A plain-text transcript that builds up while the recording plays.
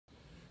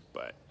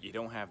you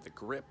don't have the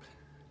grip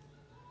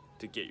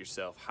to get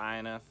yourself high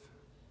enough,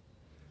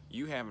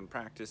 you haven't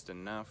practiced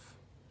enough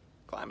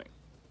climbing.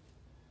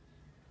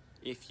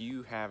 If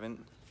you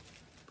haven't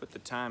put the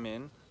time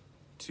in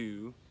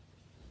to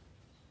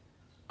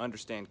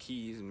understand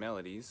keys and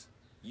melodies,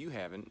 you're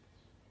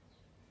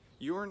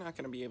not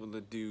going to be able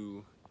to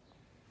do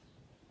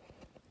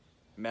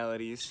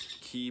melodies,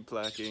 key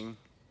plucking,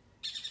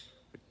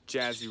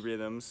 jazzy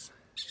rhythms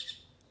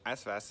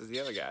as fast as the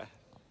other guy.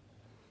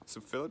 So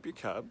fill up your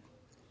cup,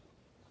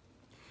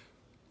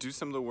 do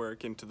some of the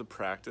work into the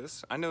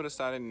practice. I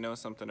noticed I didn't know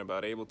something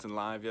about Ableton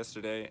Live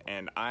yesterday,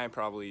 and I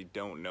probably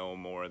don't know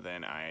more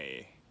than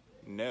I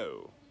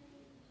know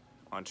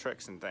on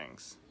tricks and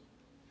things.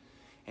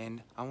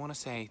 And I want to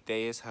say there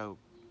is hope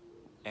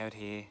out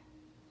here,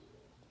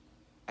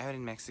 out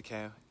in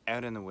Mexico,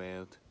 out in the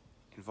world,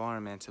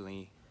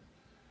 environmentally,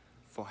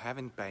 for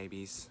having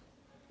babies,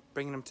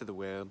 bringing them to the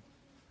world.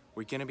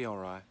 We're gonna be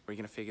alright. We're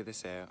gonna figure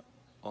this out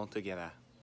all together.